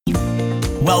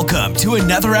Welcome to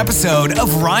another episode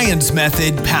of Ryan's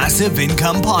Method Passive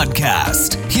Income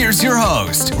Podcast. Here's your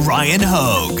host, Ryan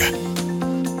Hogue.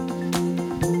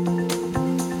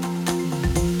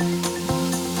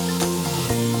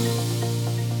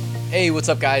 Hey, what's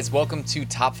up, guys? Welcome to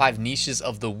Top 5 Niches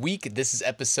of the Week. This is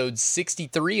episode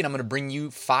 63, and I'm going to bring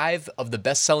you 5 of the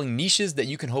best-selling niches that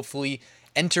you can hopefully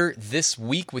enter this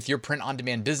week with your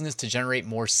print-on-demand business to generate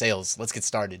more sales. Let's get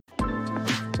started.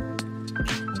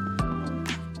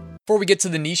 Before we get to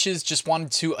the niches, just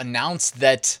wanted to announce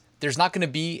that there's not going to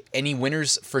be any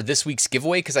winners for this week's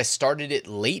giveaway because I started it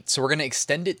late. So we're going to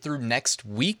extend it through next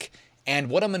week. And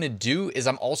what I'm going to do is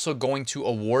I'm also going to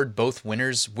award both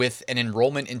winners with an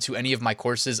enrollment into any of my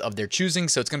courses of their choosing.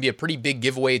 So it's going to be a pretty big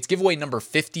giveaway. It's giveaway number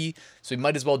 50. So we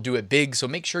might as well do it big. So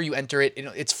make sure you enter it.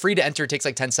 It's free to enter. It takes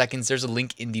like 10 seconds. There's a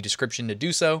link in the description to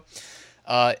do so.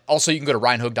 Also, you can go to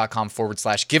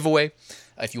ryanhogue.com/giveaway.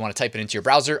 If you want to type it into your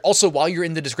browser. Also, while you're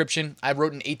in the description, I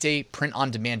wrote an 8-day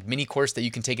print-on-demand mini course that you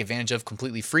can take advantage of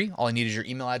completely free. All I need is your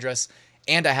email address.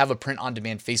 And I have a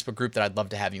print-on-demand Facebook group that I'd love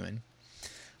to have you in.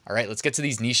 All right, let's get to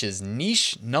these niches.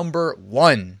 Niche number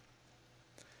 1.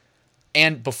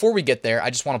 And before we get there, I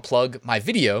just want to plug my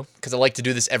video because I like to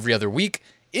do this every other week.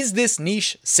 Is this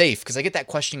niche safe? Because I get that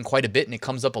question quite a bit and it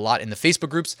comes up a lot in the Facebook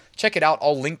groups. Check it out.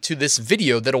 I'll link to this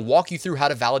video that'll walk you through how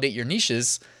to validate your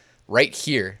niches right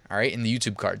here, all right, in the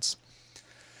YouTube cards.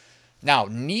 Now,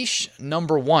 niche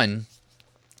number 1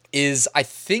 is, I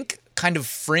think, kind of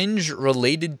fringe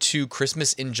related to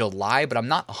Christmas in July, but I'm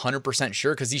not 100%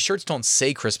 sure because these shirts don't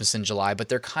say Christmas in July, but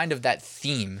they're kind of that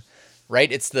theme, right?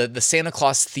 It's the Santa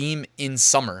Claus theme in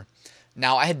summer.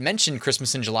 Now, I had mentioned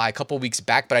Christmas in July a couple weeks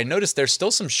back, but I noticed there's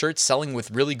still some shirts selling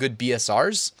with really good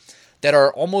BSRs that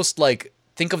are almost like,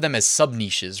 think of them as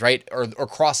sub-niches, right? Or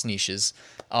cross niches.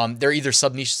 They're either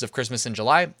sub-niches of Christmas in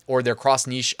July or they're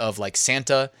cross-niche of like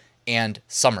Santa and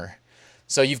summer.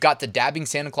 So you've got the dabbing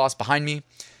Santa Claus behind me.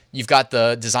 You've got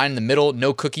the design in the middle,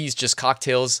 no cookies, just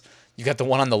cocktails. You've got the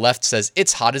one on the left says,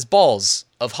 "It's hot as balls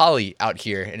of holly out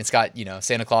here." And it's got,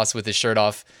 Santa Claus with his shirt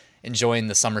off, enjoying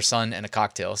the summer sun and a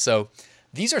cocktail. So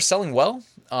these are selling well.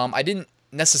 I didn't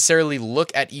necessarily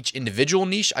look at each individual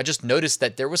niche. I just noticed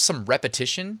that there was some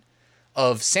repetition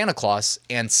of Santa Claus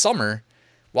and summer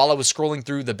while I was scrolling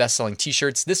through the best-selling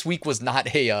t-shirts. This week was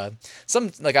not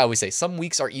like I always say, some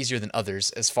weeks are easier than others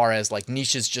as far as like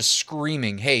niches just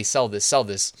screaming, "Hey, sell this, sell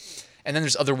this." And then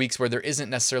there's other weeks where there isn't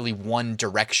necessarily one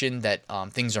direction that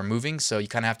things are moving. So you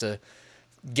kind of have to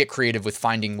get creative with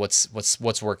finding what's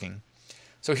working.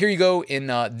 So here you go in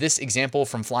this example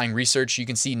from Flying Research. You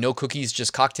can see no cookies,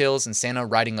 just cocktails and Santa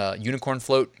riding a unicorn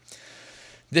float.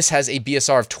 This has a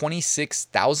BSR of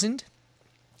 26,000.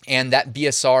 And that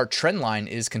BSR trend line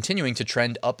is continuing to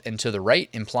trend up and to the right,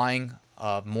 implying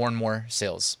more and more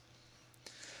sales.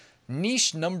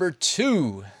 Niche number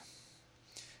 2.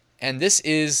 And this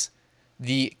is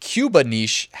the Cuba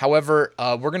niche. However,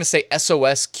 we're going to say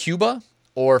SOS Cuba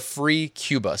or Free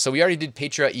Cuba. So we already did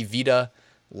Patria y Vida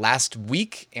last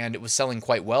week, and it was selling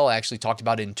quite well. I actually talked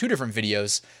about it in 2 different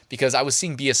videos because I was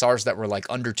seeing BSRs that were like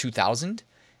under 2,000.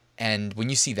 And when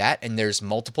you see that and there's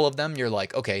multiple of them, you're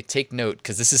like, okay, take note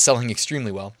because this is selling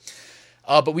extremely well.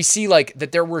 But we see like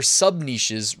that there were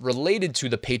sub-niches related to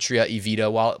the Patria y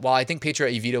Vida. While I think Patria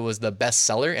y Vida was the best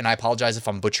seller, and I apologize if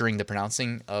I'm butchering the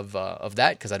pronouncing of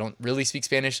that because I don't really speak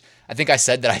Spanish. I think I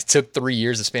said that I took 3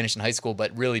 years of Spanish in high school,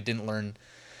 but really didn't learn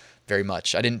very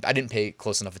much. I didn't pay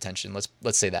close enough attention.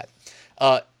 Let's say that.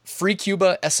 Free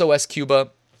Cuba, SOS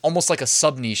Cuba, almost like a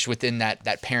sub-niche within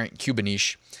that parent Cuba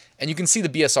niche. And you can see the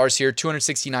BSRs here,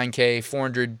 269K,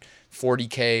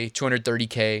 440K,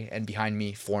 230K, and behind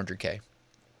me, 400K.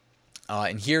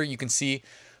 And here you can see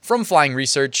from Flying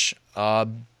Research,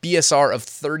 BSR of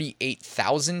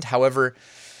 38,000. However,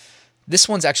 this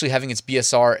one's actually having its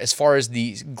BSR, as far as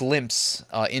the glimpse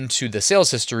into the sales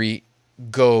history,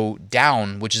 go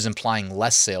down, which is implying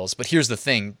less sales. But here's the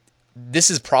thing.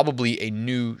 This is probably a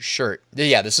new shirt.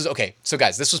 Yeah, this is okay. So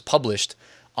guys, this was published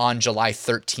on July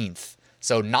 13th.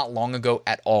 So not long ago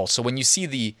at all. So when you see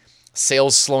the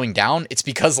sales slowing down, it's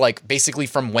because like basically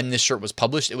from when this shirt was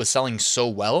published, it was selling so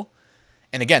well.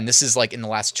 And again, this is like in the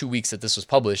last 2 weeks that this was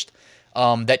published,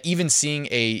 that even seeing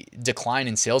a decline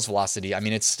in sales velocity, I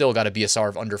mean, it's still got a BSR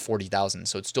of under 40,000.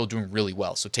 So it's still doing really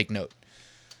well. So take note.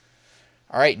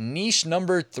 All right, niche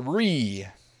number 3.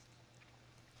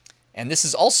 And this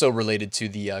is also related to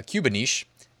the Cuba niche.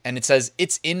 And it says,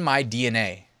 "It's in my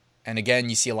DNA." And again,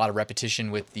 you see a lot of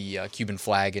repetition with the Cuban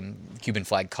flag and Cuban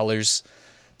flag colors.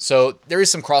 So there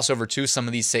is some crossover too. Some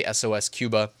of these say SOS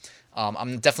Cuba.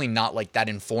 I'm definitely not like that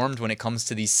informed when it comes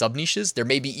to these sub niches. There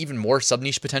may be even more sub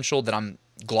niche potential that I'm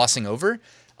glossing over.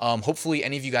 Hopefully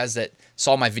any of you guys that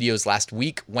saw my videos last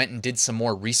week went and did some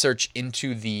more research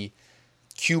into the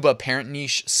Cuba parent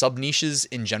niche sub niches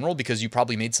in general, because you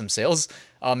probably made some sales.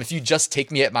 If you just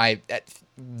take me at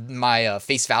my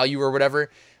face value or whatever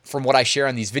from what I share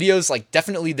on these videos, like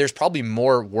definitely there's probably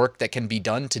more work that can be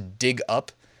done to dig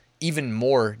up even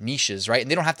more niches, right?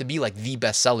 And they don't have to be like the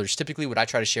best sellers. Typically what I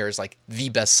try to share is like the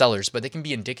best sellers, but they can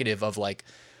be indicative of like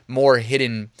more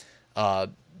hidden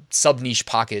sub niche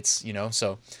pockets, you know?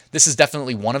 So this is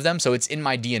definitely one of them. So it's in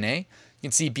my DNA. You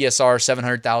can see BSR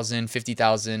 700,000,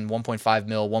 50,000, 1.5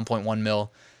 mil, 1.1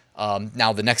 mil.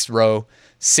 Now the next row,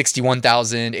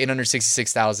 61,000,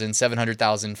 866,000,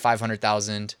 700,000,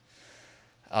 500,000,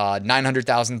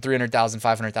 900,000, 300,000,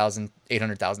 500,000,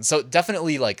 800,000. So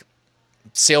definitely like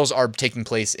sales are taking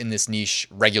place in this niche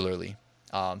regularly.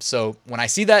 So when I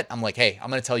see that, I'm like, hey,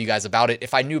 I'm going to tell you guys about it.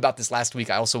 If I knew about this last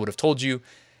week, I also would have told you.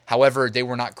 However, they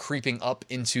were not creeping up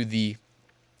into the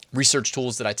research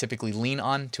tools that I typically lean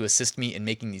on to assist me in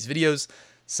making these videos.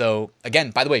 So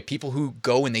again, by the way, people who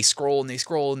go and they scroll and they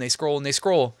scroll and they scroll and they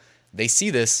scroll, they see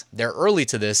this, they're early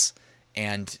to this,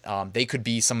 and they could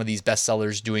be some of these best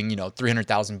sellers doing,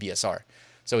 300,000 BSR.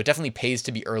 So it definitely pays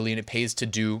to be early, and it pays to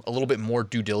do a little bit more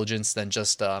due diligence than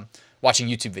just watching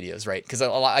YouTube videos, right? Because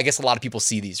I guess a lot of people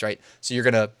see these, right? So you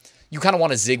kind of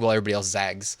want to zig while everybody else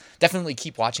zags. Definitely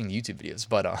keep watching the YouTube videos,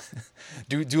 but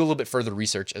do a little bit further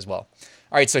research as well.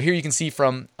 All right, so here you can see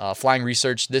from Flying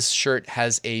Research, this shirt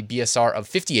has a BSR of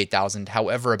 58,000.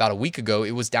 However, about a week ago,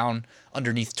 it was down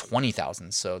underneath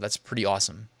 20,000. So that's pretty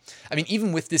awesome. I mean,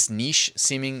 even with this niche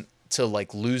seeming to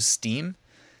like lose steam,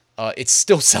 it's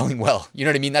still selling well. You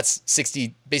know what I mean? That's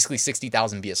basically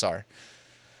 60,000 BSR.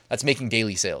 That's making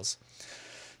daily sales.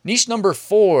 Niche number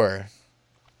 4.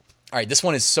 All right, this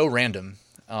one is so random,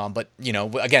 but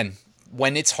again,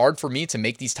 when it's hard for me to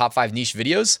make these top 5 niche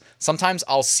videos, sometimes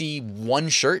I'll see one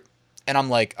shirt and I'm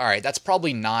like, all right, that's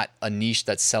probably not a niche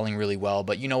that's selling really well,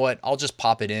 but you know what? I'll just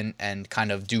pop it in and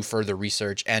kind of do further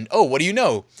research. And oh, what do you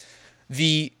know?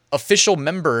 The official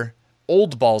member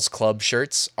Old Balls Club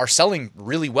shirts are selling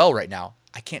really well right now.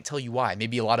 I can't tell you why.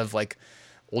 Maybe a lot of like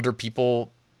older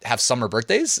people have summer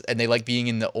birthdays and they like being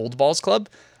in the Old Balls Club.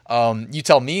 You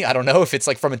tell me. I don't know if it's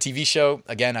like from a TV show.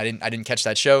 Again, I didn't catch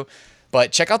that show.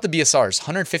 But check out the BSRs,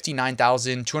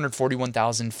 159,000,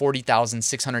 241,000, 40,000,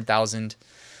 600,000.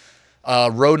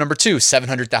 Row number 2,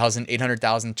 700,000,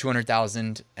 800,000,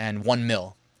 200,000, and 1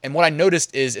 mil. And what I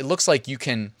noticed is it looks like you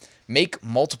can make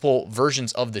multiple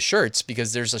versions of the shirts,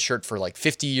 because there's a shirt for like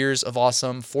 50 years of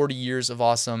awesome, 40 years of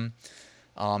awesome.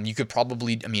 You could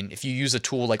probably, if you use a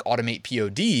tool like Automate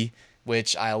POD,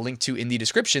 which I'll link to in the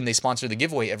description, they sponsor the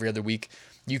giveaway every other week.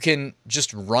 You can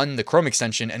just run the Chrome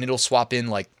extension and it'll swap in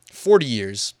like 40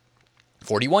 years,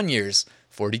 41 years,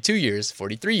 42 years,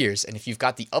 43 years. And if you've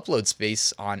got the upload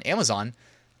space on Amazon,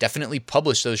 definitely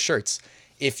publish those shirts.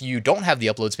 If you don't have the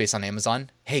upload space on Amazon,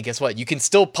 hey, guess what? You can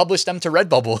still publish them to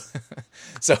Redbubble.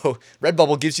 So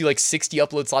Redbubble gives you like 60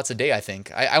 upload slots a day, I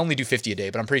think. I only do 50 a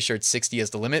day, but I'm pretty sure it's 60 as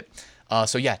the limit.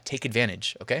 So yeah, take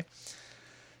advantage, okay?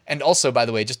 And also, by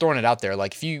the way, just throwing it out there,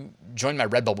 like if you join my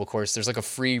Redbubble course, there's like a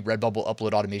free Redbubble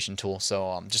upload automation tool.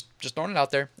 So just throwing it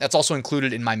out there. That's also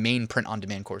included in my main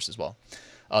print-on-demand course as well.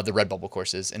 The Redbubble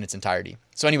courses in its entirety.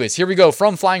 So anyways, here we go.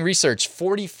 From Flying Research,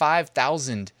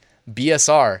 45,000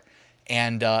 BSR.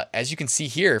 And as you can see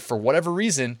here, for whatever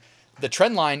reason, the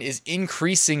trend line is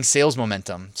increasing sales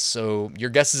momentum. So your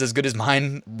guess is as good as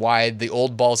mine why the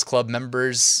Old Balls Club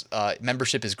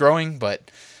membership is growing,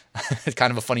 but it's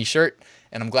kind of a funny shirt.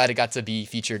 And I'm glad it got to be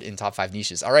featured in top 5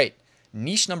 niches. All right,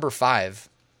 niche number 5.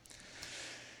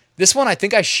 This one I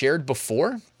think I shared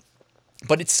before,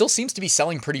 but it still seems to be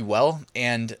selling pretty well.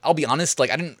 And I'll be honest,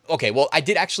 like I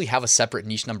did actually have a separate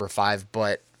niche number 5,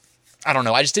 but I don't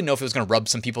know. I just didn't know if it was going to rub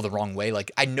some people the wrong way.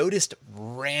 Like I noticed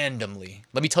randomly,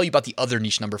 let me tell you about the other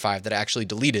niche number 5 that I actually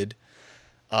deleted.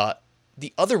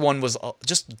 The other one was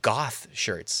just goth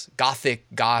shirts, goth,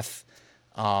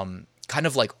 kind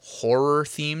of like horror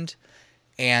themed.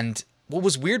 And what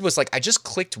was weird was like I just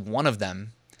clicked one of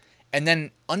them, and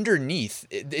then underneath,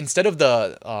 instead of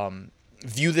the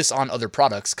view this on other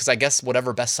products, because I guess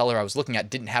whatever bestseller I was looking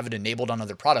at didn't have it enabled on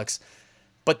other products,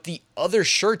 but the other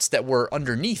shirts that were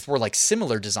underneath were like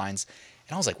similar designs.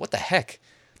 And I was like, what the heck?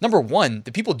 Number 1,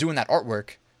 the people doing that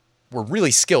artwork were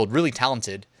really skilled, really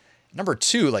talented. Number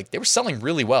 2, like they were selling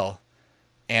really well.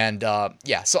 And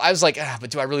yeah, so I was like, but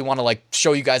do I really want to like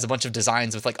show you guys a bunch of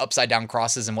designs with like upside down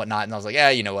crosses and whatnot? And I was like, yeah,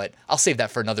 you know what? I'll save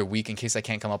that for another week in case I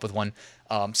can't come up with one.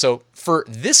 So for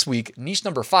this week, niche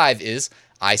number 5 is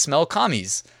I smell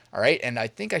commies. All right. And I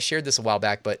think I shared this a while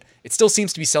back, but it still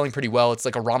seems to be selling pretty well. It's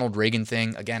like a Ronald Reagan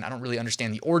thing. Again, I don't really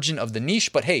understand the origin of the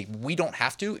niche, but hey, we don't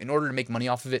have to in order to make money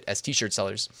off of it as t-shirt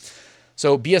sellers.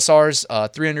 So BSRs,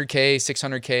 300K,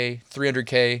 600K,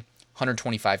 300K,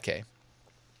 125K.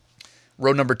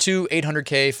 Row number 2,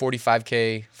 800K,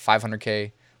 45K,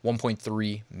 500K,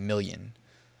 1.3 million.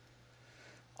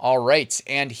 All right,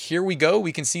 and here we go.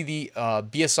 We can see the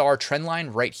BSR trend line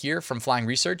right here from Flying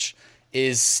Research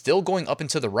is still going up and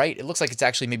to the right. It looks like it's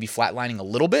actually maybe flatlining a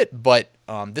little bit, but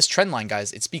this trend line,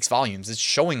 guys, it speaks volumes. It's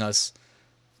showing us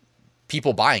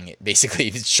people buying it, basically.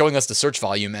 It's showing us the search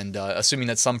volume, and assuming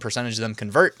that some percentage of them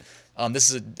convert,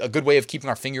 this is a good way of keeping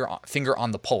our finger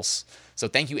on the pulse. So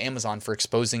thank you, Amazon, for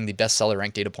exposing the bestseller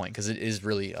rank data point, because it is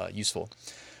really useful.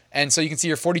 And so you can see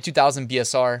your 42,000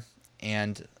 BSR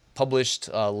and published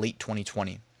late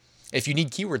 2020. If you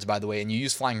need keywords, by the way, and you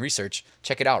use Flying Research,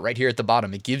 check it out right here at the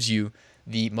bottom. It gives you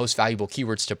the most valuable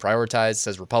keywords to prioritize. It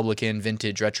says Republican,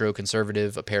 vintage, retro,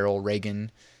 conservative, apparel,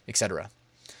 Reagan, etc.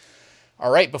 All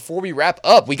right, before we wrap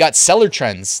up, we got seller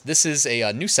trends. This is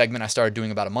a new segment I started doing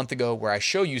about a month ago where I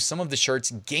show you some of the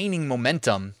shirts gaining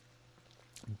momentum,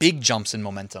 big jumps in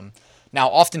momentum. Now,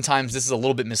 oftentimes this is a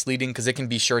little bit misleading because it can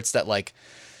be shirts that like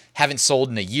haven't sold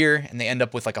in a year and they end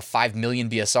up with like a 5 million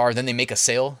BSR. Then they make a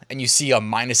sale and you see a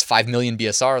minus 5 million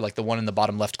BSR, like the one in the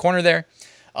bottom left corner there.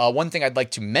 One thing I'd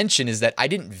like to mention is that I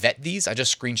didn't vet these. I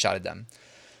just screenshotted them.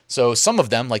 So some of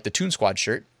them, like the Toon Squad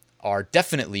shirt, are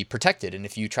definitely protected. And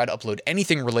if you try to upload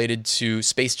anything related to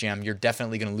Space Jam, you're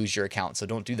definitely going to lose your account. So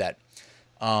don't do that.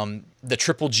 The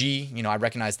Triple G, I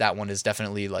recognize that one is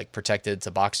definitely like protected. It's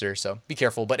a boxer, so be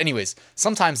careful. But anyways,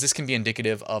 sometimes this can be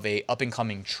indicative of a up and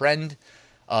coming trend.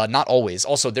 Not always.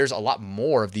 Also, there's a lot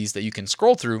more of these that you can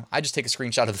scroll through. I just take a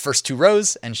screenshot of the first 2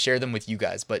 rows and share them with you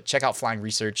guys. But check out Flying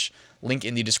Research, link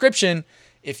in the description,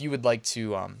 if you would like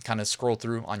to kind of scroll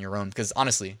through on your own. Because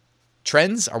honestly,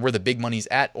 trends are where the big money's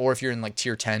at. Or if you're in like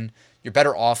tier 10, you're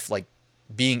better off like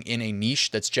being in a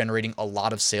niche that's generating a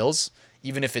lot of sales,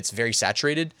 even if it's very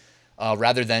saturated,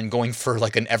 rather than going for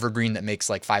like an evergreen that makes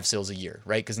like 5 sales a year,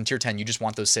 right? Because in tier 10, you just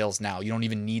want those sales now. You don't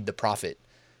even need the profit.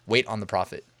 Wait on the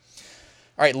profit.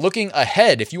 All right, looking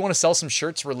ahead, if you want to sell some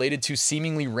shirts related to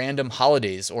seemingly random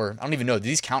holidays, or I don't even know, do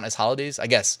these count as holidays? I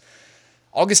guess.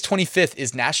 August 25th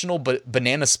is National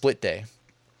Banana Split Day.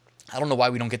 I don't know why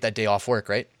we don't get that day off work,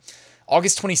 right?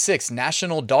 August 26th,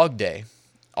 National Dog Day.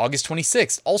 August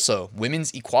 26th, also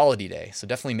Women's Equality Day. So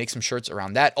definitely make some shirts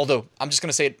around that. Although I'm just going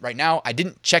to say it right now, I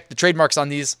didn't check the trademarks on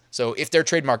these. So if they're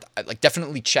trademarked, like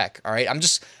definitely check. All right. I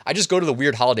just go to the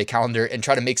weird holiday calendar and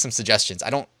try to make some suggestions. I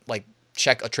don't like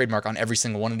check a trademark on every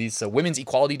single one of these. So Women's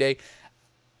Equality Day,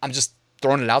 I'm just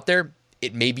throwing it out there.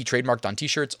 It may be trademarked on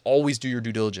t-shirts. Always do your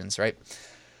due diligence, right?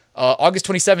 August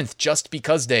 27th, Just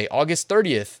Because Day. August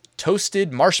 30th,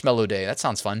 Toasted Marshmallow Day. That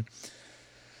sounds fun.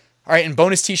 All right, and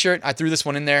bonus t-shirt, I threw this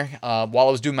one in there while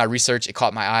I was doing my research. It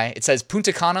caught my eye. It says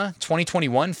Punta Cana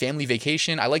 2021 Family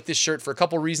Vacation. I like this shirt for a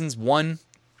couple reasons. One,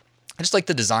 I just like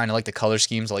the design. I like the color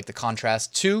schemes. I like the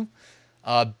contrast. 2,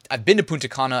 I've been to Punta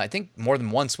Cana, I think more than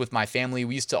once with my family.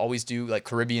 We used to always do like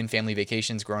Caribbean family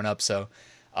vacations growing up. So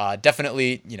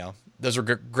definitely, those were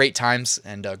great times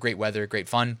and great weather, great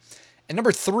fun. And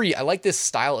number 3, I like this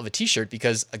style of a t-shirt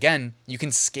because, again, you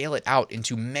can scale it out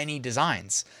into many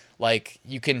designs. Like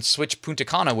you can switch Punta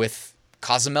Cana with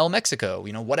Cozumel, Mexico,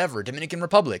 whatever, Dominican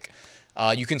Republic.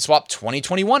 You can swap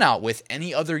 2021 out with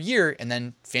any other year and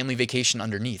then family vacation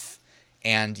underneath.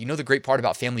 And the great part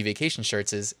about family vacation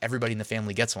shirts is everybody in the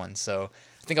family gets one. So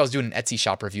I think I was doing an Etsy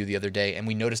shop review the other day and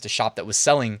we noticed a shop that was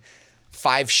selling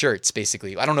 5 shirts,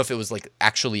 basically. I don't know if it was like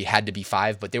actually had to be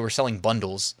 5, but they were selling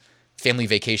bundles, family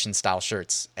vacation style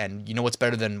shirts. And you know what's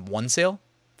better than 1 sale?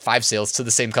 5 sales to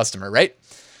the same customer, right?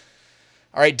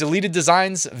 All right, deleted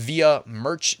designs via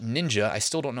Merch Ninja. I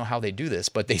still don't know how they do this,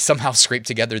 but they somehow scrape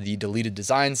together the deleted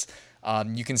designs.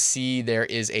 You can see there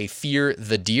is a Fear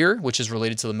the Deer, which is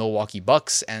related to the Milwaukee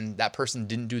Bucks, and that person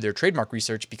didn't do their trademark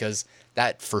research because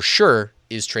that for sure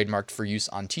is trademarked for use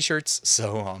on t-shirts.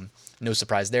 So no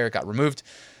surprise there, it got removed.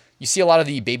 You see a lot of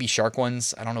the Baby Shark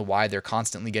ones. I don't know why they're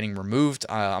constantly getting removed.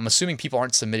 I'm assuming people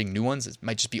aren't submitting new ones. It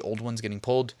might just be old ones getting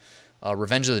pulled.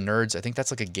 Revenge of the Nerds, I think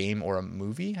that's like a game or a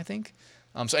movie, I think.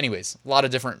 So anyways, a lot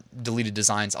of different deleted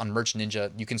designs on Merch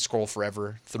Ninja. You can scroll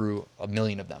forever through a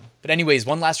million of them. But anyways,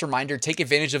 one last reminder, take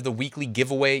advantage of the weekly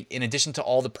giveaway. In addition to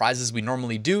all the prizes we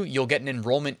normally do, you'll get an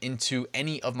enrollment into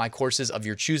any of my courses of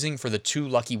your choosing for the 2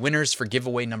 lucky winners for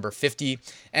giveaway number 50.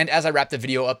 And as I wrap the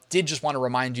video up, did just want to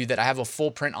remind you that I have a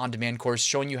full print-on-demand course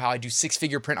showing you how I do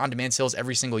 6-figure print-on-demand sales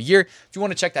every single year. If you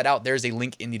want to check that out, there's a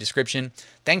link in the description.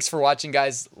 Thanks for watching,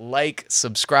 guys. Like,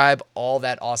 subscribe, all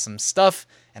that awesome stuff.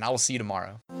 and I will see you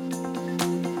tomorrow.